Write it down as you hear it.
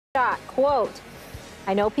shot. Quote,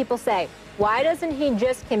 I know people say, why doesn't he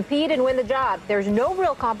just compete and win the job? There's no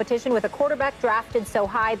real competition with a quarterback drafted so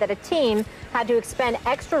high that a team had to expend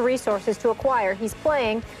extra resources to acquire. He's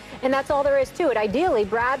playing, and that's all there is to it. Ideally,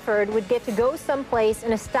 Bradford would get to go someplace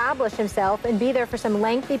and establish himself and be there for some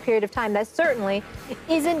lengthy period of time. That certainly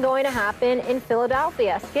isn't going to happen in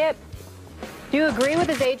Philadelphia. Skip, do you agree with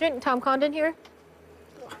his agent, Tom Condon, here?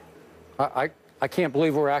 I can't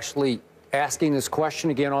believe we're actually asking this question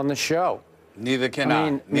again on the show. Neither can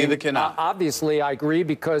I. Neither can I. Obviously, I agree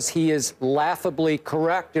because he is laughably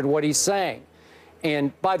correct in what he's saying.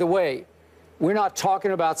 And by the way, we're not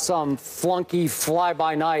talking about some flunky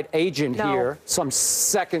fly-by-night agent here, some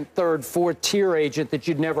second, third, fourth-tier agent that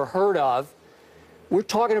you'd never heard of. We're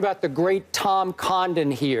talking about the great Tom Condon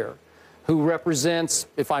here, who represents,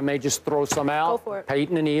 if I may just throw some out,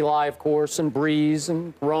 Peyton and Eli, of course, and Breeze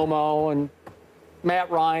and Romo and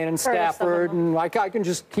Matt Ryan and Stafford, and I can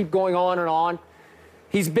just keep going on and on.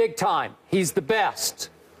 He's big time. He's the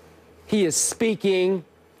best. He is speaking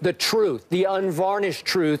the truth, the unvarnished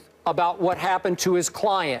truth about what happened to his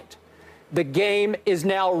client. The game is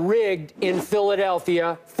now rigged in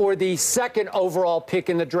Philadelphia for the second overall pick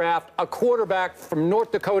in the draft, a quarterback from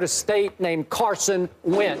North Dakota State named Carson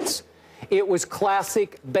Wentz. It was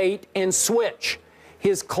classic bait and switch.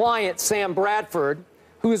 His client, Sam Bradford,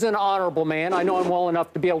 who's an honorable man. I know him well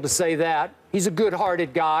enough to be able to say that. He's a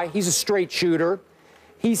good-hearted guy. He's a straight shooter.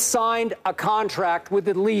 He signed a contract with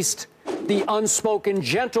at least the unspoken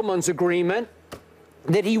gentleman's agreement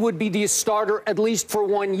that he would be the starter at least for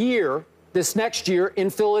 1 year, this next year,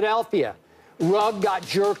 in Philadelphia. Rug got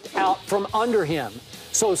jerked out from under him.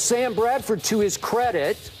 So Sam Bradford, to his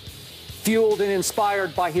credit, fueled and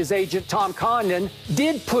inspired by his agent Tom Condon,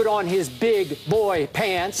 did put on his big boy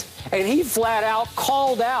pants, and he flat out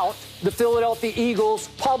called out the Philadelphia Eagles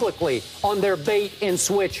publicly on their bait and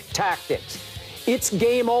switch tactics. It's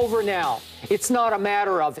game over now. It's not a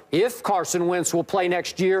matter of if Carson Wentz will play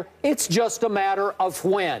next year. It's just a matter of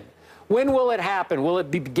when. When will it happen? Will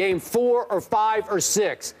it be game 4 or 5 or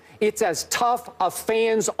 6? It's as tough a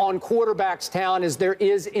fans on quarterbacks town as there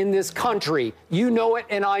is in this country. You know it,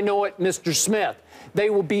 and I know it, Mr. Smith.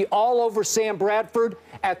 They will be all over Sam Bradford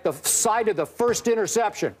at the sight of the first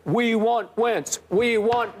interception. We want Wentz. We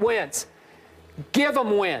want Wentz. Give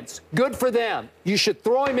them Wentz. Good for them. You should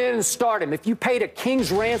throw him in and start him. If you paid a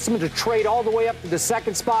king's ransom to trade all the way up to the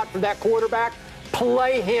second spot for that quarterback,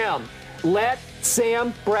 play him. Let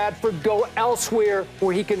Sam Bradford go elsewhere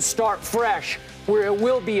where he can start fresh, where it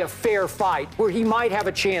will be a fair fight, where he might have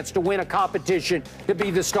a chance to win a competition to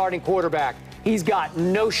be the starting quarterback. He's got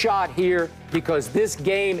no shot here because this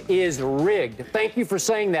game is rigged. Thank you for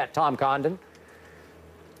saying that, Tom Condon.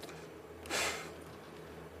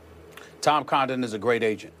 Tom Condon is a great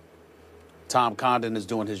agent. Tom Condon is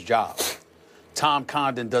doing his job. Tom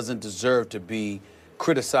Condon doesn't deserve to be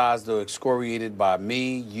criticized or excoriated by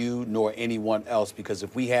me, you, nor anyone else, because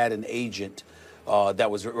if we had an agent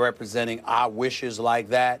that was representing our wishes like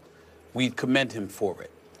that, we'd commend him for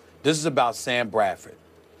it. This is about Sam Bradford,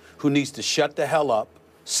 who needs to shut the hell up,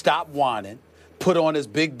 stop whining, put on his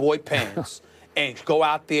big boy pants, and go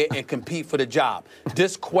out there and compete for the job.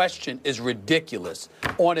 This question is ridiculous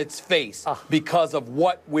on its face because of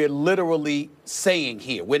what we're literally saying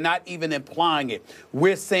here. We're not even implying it.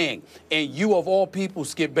 We're saying, and you of all people,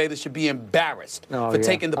 Skip Bayless, should be embarrassed for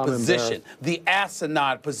taking the position, the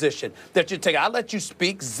asinine position that you're taking. I'll let you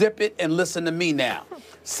speak, zip it, and listen to me now.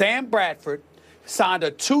 Sam Bradford signed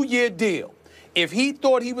a 2-year deal. If he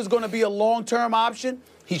thought he was going to be a long-term option,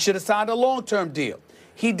 he should have signed a long-term deal.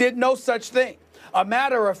 He did no such thing. A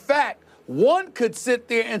matter of fact, one could sit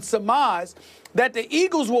there and surmise that the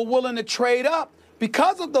Eagles were willing to trade up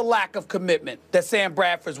because of the lack of commitment that Sam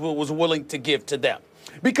Bradford was willing to give to them.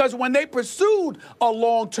 Because when they pursued a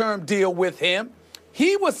long-term deal with him,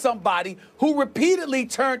 he was somebody who repeatedly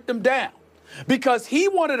turned them down because he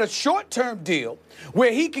wanted a short-term deal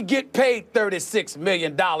where he could get paid $36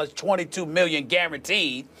 million, $22 million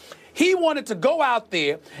guaranteed. He wanted to go out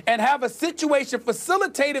there and have a situation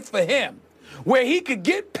facilitated for him where he could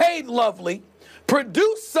get paid lovely,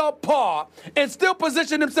 produce subpar, and still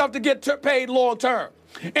position himself to get paid long term.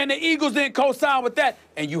 And the Eagles didn't co-sign with that.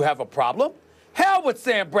 And you have a problem? Hell with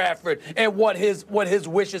Sam Bradford and what his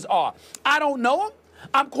wishes are. I don't know him.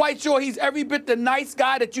 I'm quite sure he's every bit the nice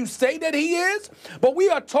guy that you say that he is. But we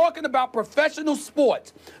are talking about professional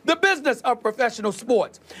sports, the business of professional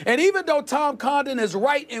sports. And even though Tom Condon is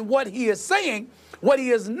right in what he is saying, what he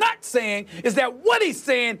is not saying is that what he's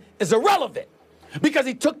saying is irrelevant because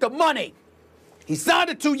he took the money. He signed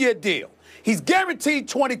a 2-year deal. He's guaranteed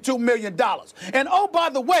 $22 million. And oh, by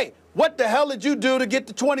the way, What the hell did you do to get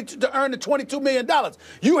to earn the $22 million?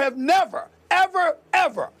 You have never, ever,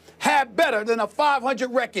 ever had better than a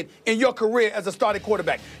 500 record in your career as a starting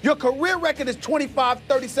quarterback. Your career record is 25,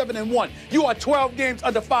 37, and 1. You are 12 games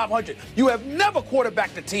under 500. You have never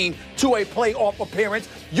quarterbacked a team to a playoff appearance.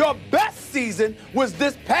 Your best season was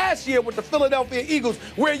this past year with the Philadelphia Eagles,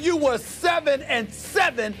 where you were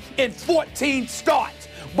 7-7 in 14 starts.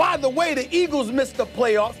 By the way, the Eagles missed the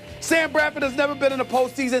playoffs. Sam Bradford has never been in the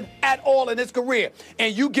postseason at all in his career.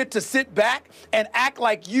 And you get to sit back and act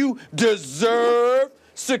like you deserve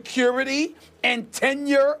security and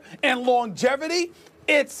tenure and longevity?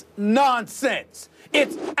 It's nonsense.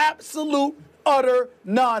 It's absolute, utter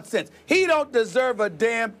nonsense. He don't deserve a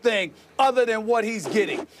damn thing other than what he's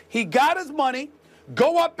getting. He got his money.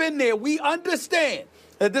 Go up in there. We understand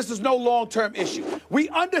that this is no long-term issue. We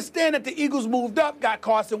understand that the Eagles moved up, got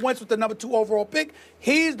Carson Wentz with the number 2 overall pick.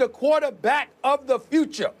 He's the quarterback of the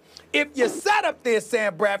future. If you sat up there,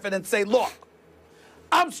 Sam Bradford, and say, look,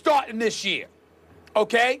 I'm starting this year,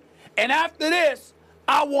 okay? And after this,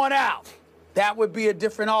 I want out. That would be a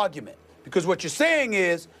different argument. Because what you're saying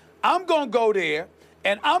is, I'm going to go there,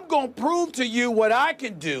 and I'm going to prove to you what I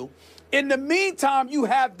can do. In the meantime, you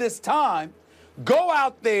have this time. Go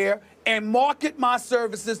out there and market my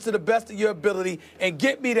services to the best of your ability and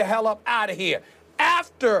get me the hell up out of here.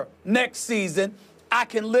 After next season, I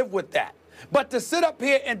can live with that. But to sit up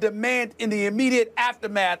here and demand in the immediate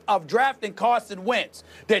aftermath of drafting Carson Wentz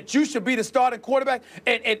that you should be the starting quarterback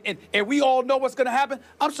and we all know what's going to happen,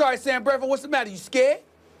 I'm sorry, Sam Bradford, what's the matter? You scared?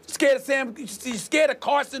 You scared of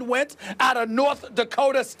Carson Wentz out of North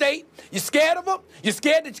Dakota State? You scared of him? You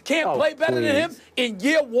scared that you can't play better than him in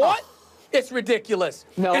year one? It's ridiculous.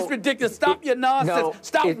 No, it's ridiculous. Stop your nonsense. No,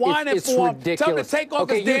 Stop whining for him. Ridiculous. Tell him to take off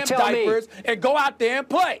his damn diapers and go out there and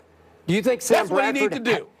play. Do you think Sam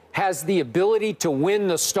Bradford has the ability to win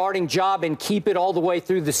the starting job and keep it all the way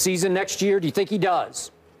through the season next year? Do you think he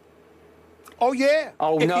does? Oh, yeah.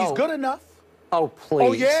 Oh, if no. he's good enough. Oh, please.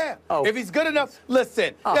 Oh, yeah. Oh. If he's good enough.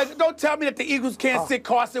 Listen, don't tell me that the Eagles can't sit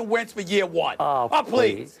Carson Wentz for year one. Oh,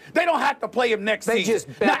 please. They don't have to play him next season. They just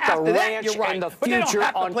bet the ranch and the future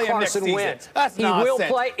on Carson Wentz. That's he nonsense. will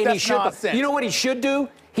play, and That's he should. nonsense. You know what he should do?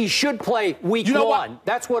 He should play week one.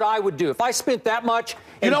 That's what I would do. If I spent that much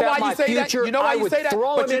and bet my future, I would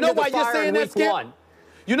throw him into the fire in week one.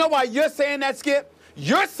 You know why you're saying that, Skip?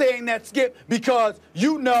 You're saying that, Skip, because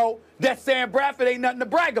you know that Sam Bradford ain't nothing to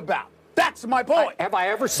brag about. That's my point. Have I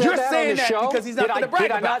ever said that on the show? Because he's nothing to brag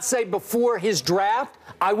about. Did I not say before his draft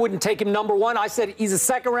I wouldn't take him number one? I said he's a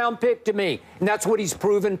second-round pick to me, and that's what he's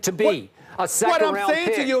proven to be. A second-round pick. What I'm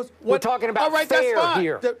saying to you is, we're talking about all right, fair that's fine.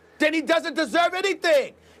 here. Then he doesn't deserve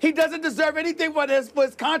anything. He doesn't deserve anything for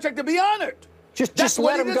his contract to be honored. Just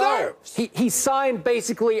let him go. He signed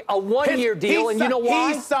basically a one-year deal, and you know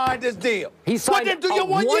why? He signed his deal. He signed a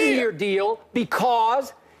one-year deal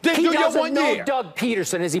because he doesn't know Doug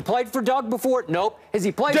Peterson. Has he played for Doug before? Nope. Has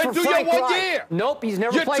he played for Frank Reich? Nope, he's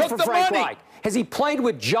never played for Frank Reich. Has he played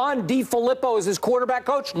with John DeFilippo as his quarterback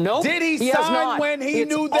coach? Nope. Did he sign when he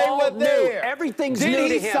knew they were there? Everything's new to him.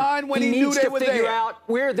 Did he sign when he knew they were there? He needs to figure out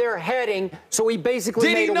where they're heading, so he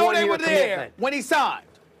basically made a one-year commitment. Did he know they were there when he signed?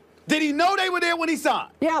 Did he know they were there when he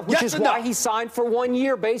signed? Yeah, which is why he signed for 1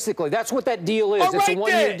 year, basically. That's what that deal is. It's a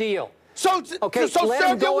one-year deal. So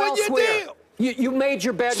serve your one-year deal. You made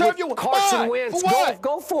your bed with Carson Wentz.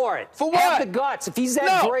 Go for it. For what? Have the guts. If he's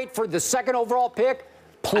that great for the second overall pick,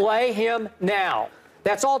 play him now.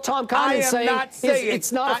 That's all Tom Condon's saying.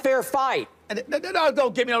 It's not a fair fight. No,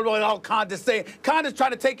 don't get me all condescending. Condon's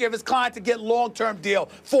trying to take care of his client to get a long-term deal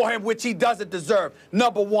for him, which he doesn't deserve,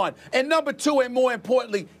 number one. And number two, and more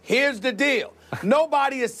importantly, here's the deal.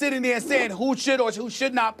 Nobody is sitting there saying who should or who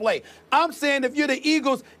should not play. I'm saying if you're the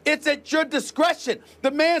Eagles, it's at your discretion.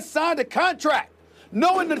 The man signed a contract.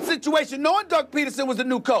 Knowing the situation, knowing Doug Peterson was the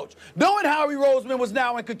new coach, knowing Howie Roseman was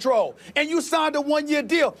now in control, and you signed a one-year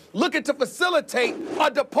deal looking to facilitate a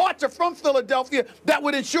departure from Philadelphia that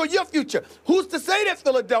would ensure your future. Who's to say that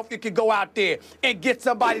Philadelphia can go out there and get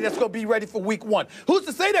somebody that's going to be ready for week one? Who's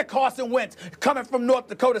to say that Carson Wentz, coming from North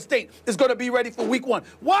Dakota State, is going to be ready for week one?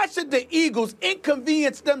 Why should the Eagles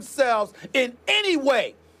inconvenience themselves in any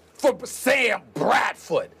way for Sam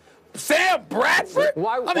Bradford? Sam Bradford?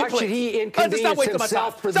 Why should he inconvenience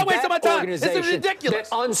himself for that organization that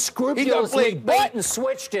unscrupulously bait and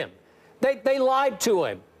switched him? They lied to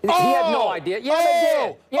him. He had no idea. Yeah, they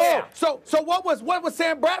did. Yeah. So what was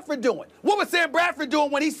Sam Bradford doing? What was Sam Bradford doing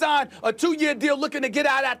when he signed a 2-year deal looking to get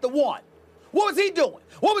out at the one? What was he doing?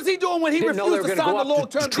 What was he doing when he refused to sign the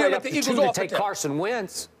long-term deal that the Eagles offered him? Take Carson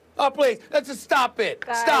Wentz. Oh, please. Let's just stop it.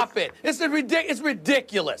 Guys. Stop it. It's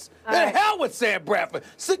ridiculous. The right. hell with Sam Bradford.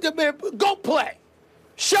 Sit there, man. Go play.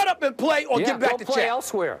 Shut up and play or get back to play chat.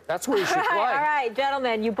 elsewhere. That's where you should play. All right,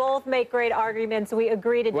 gentlemen, you both make great arguments. We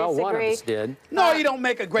agree to disagree. Well, one of us did. No, you don't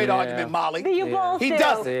make a great argument, Molly. You both do. He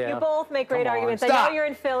does. You both make great Come on. arguments. I Stop. know you're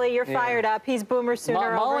in Philly. You're fired up. He's Boomer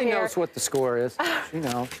Sooner Molly over here. knows what the score is. She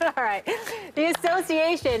knows. All right. The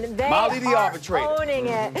association, they Molly the are arbitrator. owning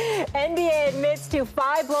it. NBA admits to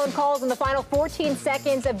 5 blown calls in the final 14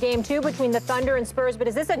 seconds of Game 2 between the Thunder and Spurs. But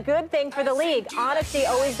is this a good thing for the league? Honesty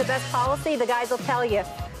always the best policy. The guys will tell you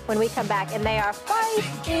when we come back, and they are fighting.